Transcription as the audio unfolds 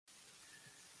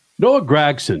Noah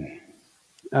Gragson.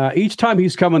 Each time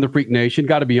he's come on the Freak Nation,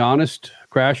 got to be honest,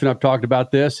 Crash and I've talked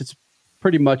about this, it's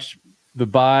pretty much the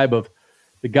vibe of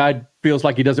the guy feels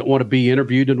like he doesn't want to be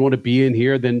interviewed, doesn't want to be in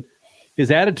here. Then his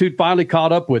attitude finally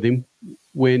caught up with him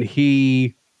when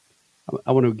I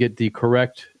want to get the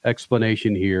correct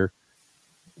explanation here,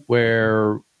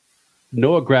 where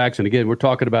Noah Gragson, again, we're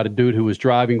talking about a dude who was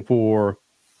driving for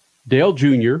Dale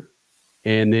Jr.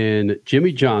 and then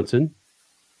Jimmy Johnson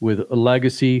with a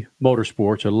Legacy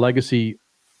Motorsports,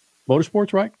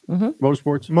 right? Mm-hmm.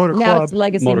 Motorsports? Motor Club. Now it's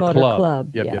Legacy Motor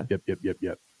Club.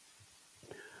 Yep.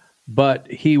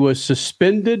 But he was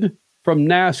suspended from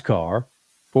NASCAR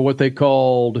for what they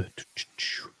called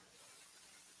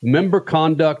member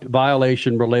conduct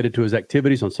violation related to his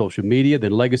activities on social media.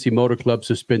 Then Legacy Motor Club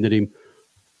suspended him,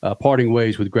 parting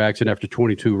ways with Gragson after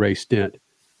 22 race stint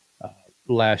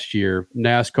last year.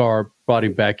 NASCAR brought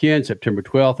him back in September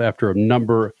 12th after a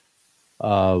number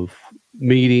of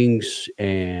meetings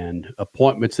and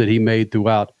appointments that he made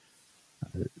throughout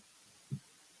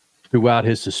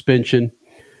his suspension.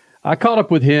 I caught up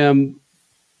with him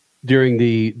during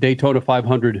the Daytona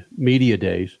 500 media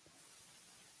days.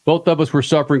 Both of us were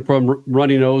suffering from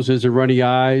runny noses and runny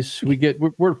eyes.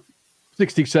 We're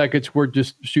 60 seconds. We're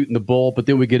just shooting the bull, but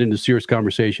then we get into serious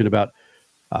conversation about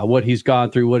what he's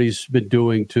gone through, what he's been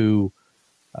doing to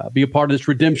be a part of this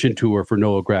redemption tour for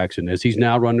Noah Gragson, as he's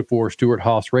now running for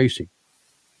Stewart-Haas Racing.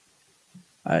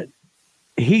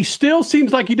 He still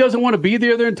seems like he doesn't want to be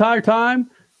there the entire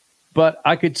time, but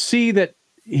I could see that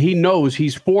he knows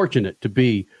he's fortunate to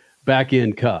be back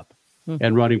in Cup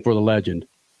and running for the legend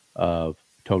of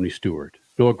Tony Stewart.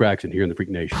 Noah Gragson here in the Freak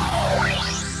Nation.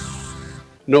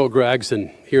 Noah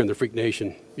Gragson here in the Freak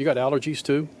Nation. You got allergies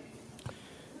too?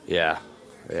 Yeah,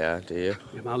 do you?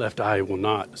 Yeah, my left eye will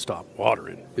not stop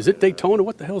watering. Is it Daytona?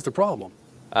 What the hell is the problem?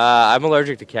 I'm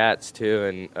allergic to cats too,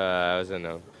 and I was in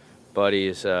a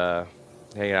buddy's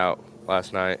hanging out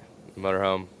last night in the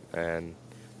motorhome, and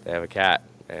they have a cat,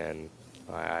 and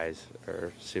my eyes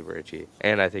are super itchy.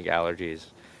 And I think allergies,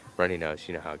 runny nose,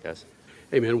 you know how it goes.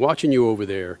 Hey, man, watching you over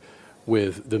there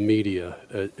with the media,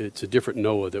 it's a different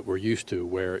Noah that we're used to,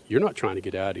 where you're not trying to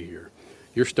get out of here.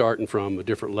 You're starting from a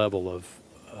different level of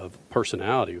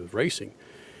personality with racing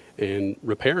and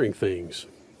repairing things.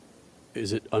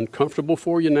 Is it uncomfortable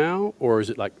for you now, or is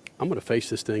it like, I'm going to face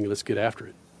this thing and let's get after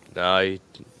it? No, you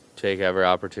take every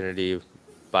opportunity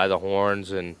by the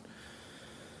horns and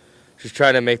just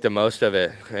trying to make the most of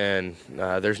it. And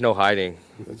there's no hiding.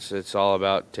 It's all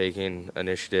about taking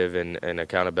initiative and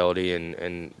accountability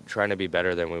and trying to be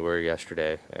better than we were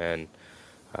yesterday. And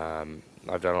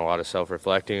I've done a lot of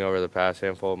self-reflecting over the past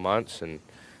handful of months, and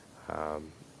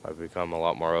I've become a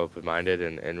lot more open-minded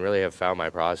and really have found my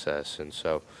process. And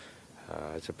so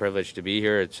it's a privilege to be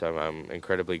here. I'm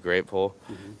incredibly grateful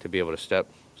to be able to step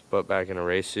foot back in a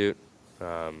race suit,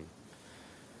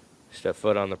 step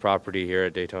foot on the property here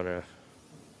at Daytona,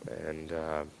 and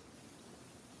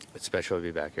it's special to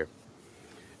be back here.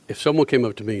 If someone came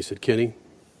up to me and said, Kenny,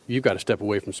 you've got to step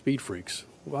away from Speed Freaks.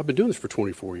 Well, I've been doing this for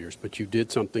 24 years, but you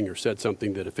did something or said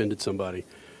something that offended somebody.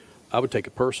 I would take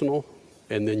it personal,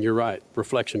 and then you're right,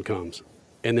 reflection comes.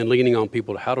 And then leaning on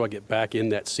people to how do I get back in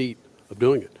that seat of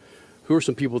doing it? Who are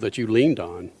some people that you leaned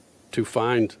on to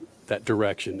find that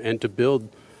direction and to build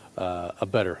a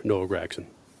better Noah Gragson?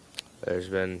 There's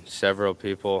been several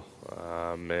people,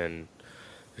 and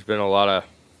there's been a lot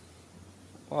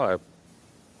of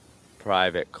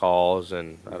private calls,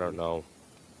 and I don't know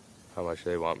how much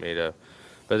they want me to,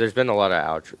 but there's been a lot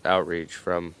of outreach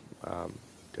from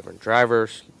different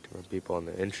drivers, different people in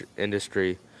the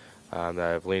industry that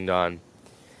I've leaned on,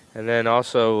 and then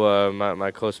also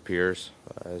my close peers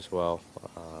as well.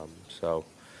 So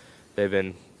they've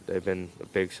been a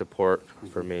big support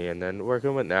for me, and then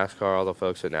working with NASCAR, all the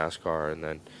folks at NASCAR, and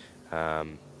then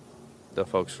the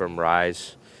folks from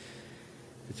Rise.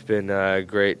 It's been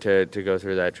great to go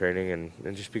through that training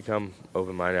and just become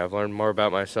open-minded. I've learned more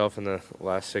about myself in the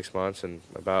last 6 months and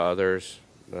about others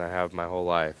than I have my whole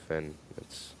life. And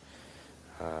there's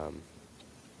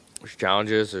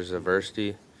challenges, there's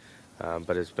adversity,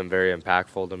 but it's been very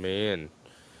impactful to me, and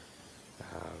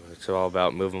it's all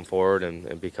about moving forward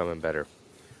and becoming better.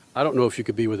 I don't know if you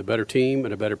could be with a better team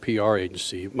and a better PR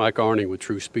agency. Mike Arning with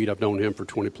True Speed, I've known him for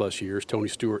 20-plus years. Tony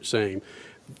Stewart, same.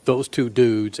 Those two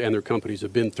dudes and their companies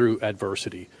have been through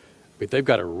adversity. I mean, they've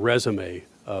got a resume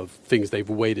of things they've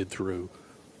waded through,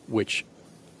 which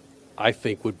I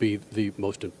think would be the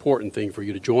most important thing for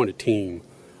you to join a team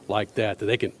like that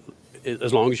they can,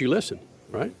 as long as you listen,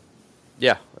 right?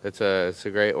 Yeah, it's a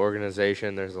great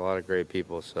organization. There's a lot of great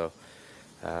people, so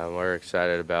we're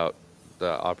excited about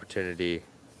the opportunity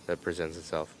that presents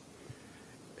itself.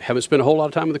 haven't spent a whole lot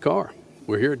of time in the car.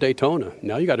 We're here at Daytona.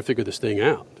 Now you got to figure this thing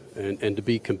out and to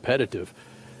be competitive.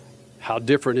 How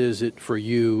different is it for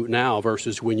you now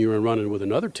versus when you were running with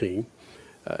another team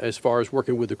as far as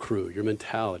working with the crew, your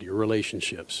mentality, your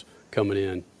relationships coming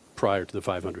in prior to the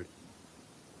 500?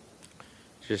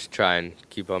 Just try and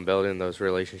keep on building those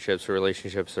relationships.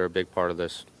 Relationships are a big part of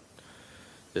this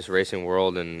racing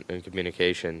world and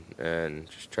communication, and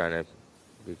just trying to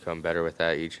become better with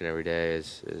that each and every day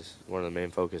is one of the main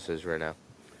focuses right now.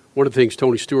 One of the things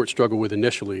Tony Stewart struggled with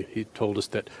initially, he told us,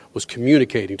 that was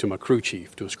communicating to my crew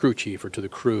chief, to his crew chief or to the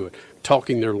crew,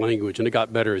 talking their language, and it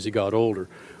got better as he got older.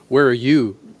 Where do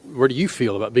you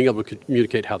feel about being able to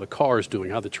communicate how the car is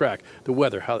doing, how the track, the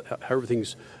weather, how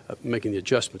everything's making the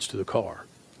adjustments to the car?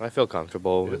 I feel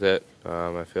comfortable with it.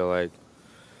 I feel like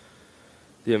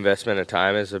the investment of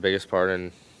time is the biggest part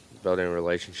in building a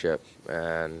relationship,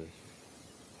 and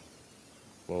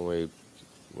when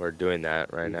we're doing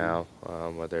that right now,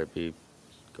 whether it be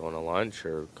going to lunch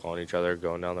or calling each other,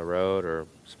 going down the road, or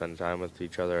spending time with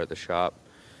each other at the shop,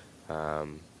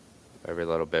 every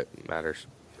little bit matters.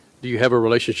 Do you have a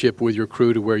relationship with your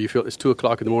crew to where you feel it's 2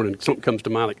 o'clock in the morning, something comes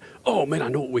to mind like, oh man, I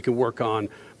know what we can work on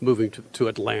moving to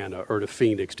Atlanta or to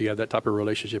Phoenix? Do you have that type of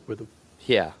relationship with them?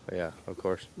 Yeah, of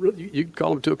course. Really? You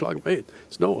call them 2 o'clock, hey,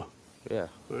 it's Noah. Yeah,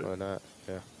 right. Why not?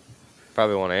 Yeah.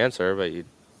 Probably won't answer, but you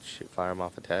fire them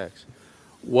off a text.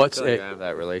 I have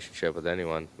that relationship with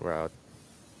anyone where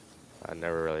I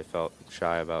never really felt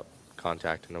shy about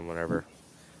contacting them whenever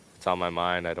it's on my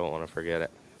mind. I don't want to forget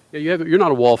it. Yeah, you're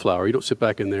not a wallflower. You don't sit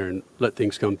back in there and let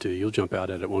things come to you. You'll jump out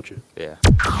at it, won't you? Yeah.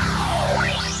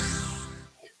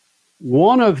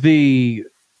 Let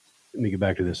me get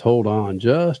back to this. Hold on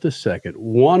just a second.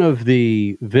 One of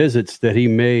the visits that he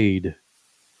made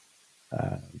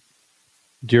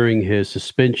during his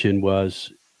suspension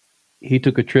was he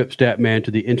took a trip, Statman,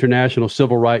 to the International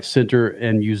Civil Rights Center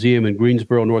and Museum in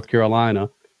Greensboro, North Carolina.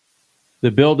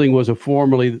 The building was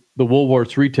formerly the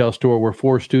Woolworths retail store where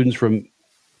 4 students from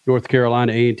North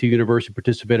Carolina A&T University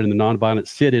participated in the nonviolent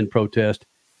sit-in protest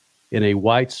in a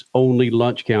whites-only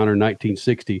lunch counter in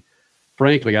 1960.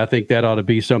 Frankly, I think that ought to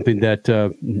be something that,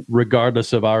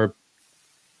 regardless of our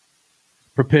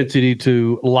propensity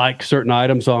to like certain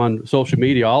items on social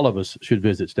media, all of us should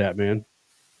visit, Statman.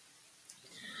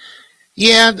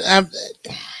 Yeah,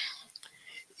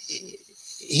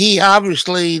 he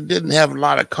obviously didn't have a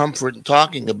lot of comfort in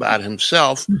talking about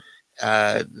himself,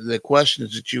 the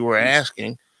questions that you were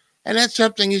asking. And that's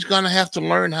something he's going to have to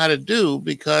learn how to do,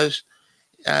 because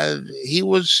he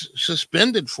was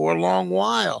suspended for a long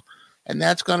while. And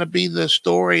that's going to be the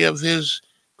story of his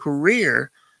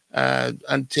career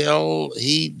until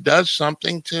he does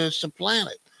something to supplant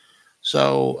it.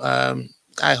 So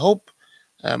I hope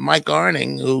Mike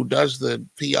Arning, who does the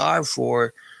PR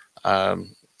for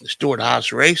Stewart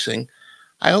Haas Racing,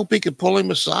 I hope he could pull him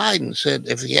aside and said,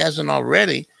 if he hasn't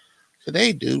already, said,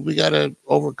 hey, dude, we got to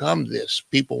overcome this.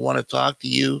 People want to talk to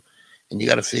you, and you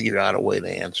got to figure out a way to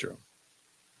answer them.